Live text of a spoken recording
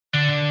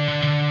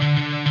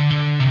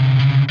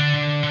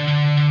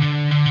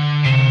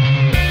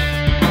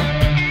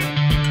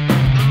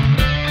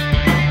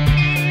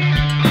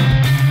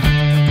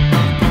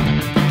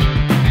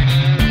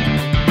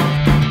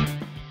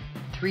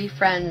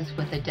friends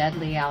with a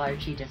deadly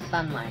allergy to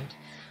sunlight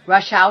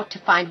rush out to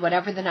find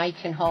whatever the night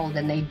can hold,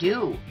 and they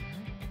do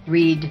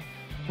read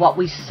What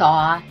We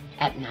Saw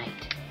at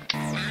Night.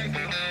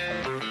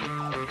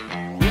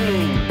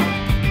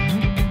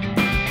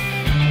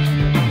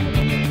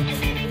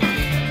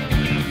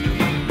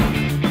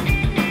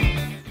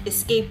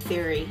 Escape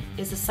theory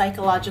is a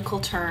psychological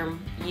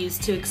term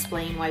used to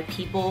explain why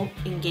people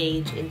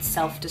engage in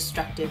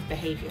self-destructive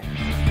behavior.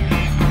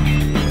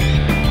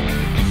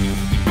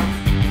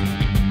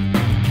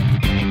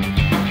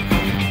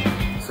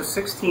 So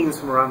 6 teens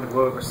from around the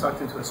globe are sucked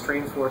into a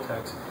strange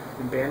vortex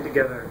and band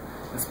together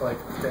despite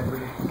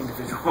deadly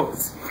individual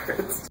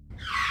secrets.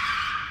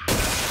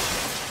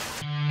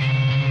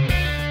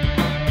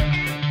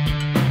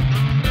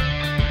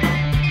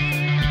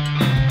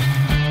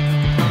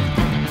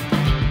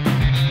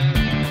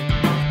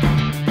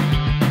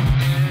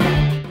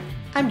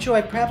 I'm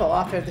Joy Preble,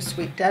 author of The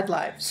Sweet Dead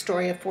Life,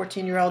 story of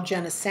 14-year-old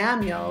Jenna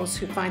Samuels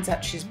who finds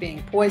out she's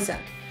being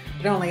poisoned,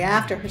 but only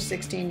after her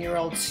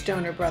 16-year-old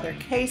stoner brother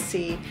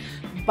Casey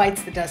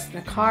bites the dust in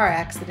a car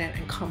accident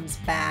and comes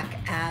back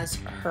as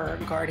her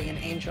guardian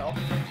angel.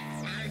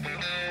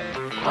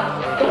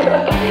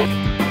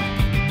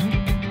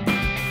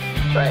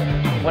 Right,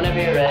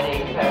 whenever you're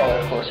ready,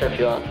 or closer if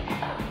you want.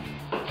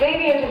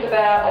 Deviant is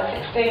about a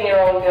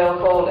 16-year-old girl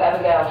called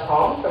Abigail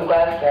Tom from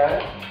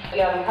Glasgow. She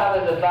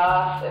uncovers a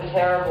vast and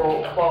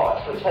terrible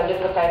plot which has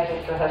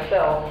implications for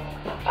herself,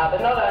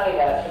 but not only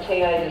that, for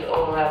teenagers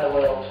all around the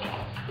world.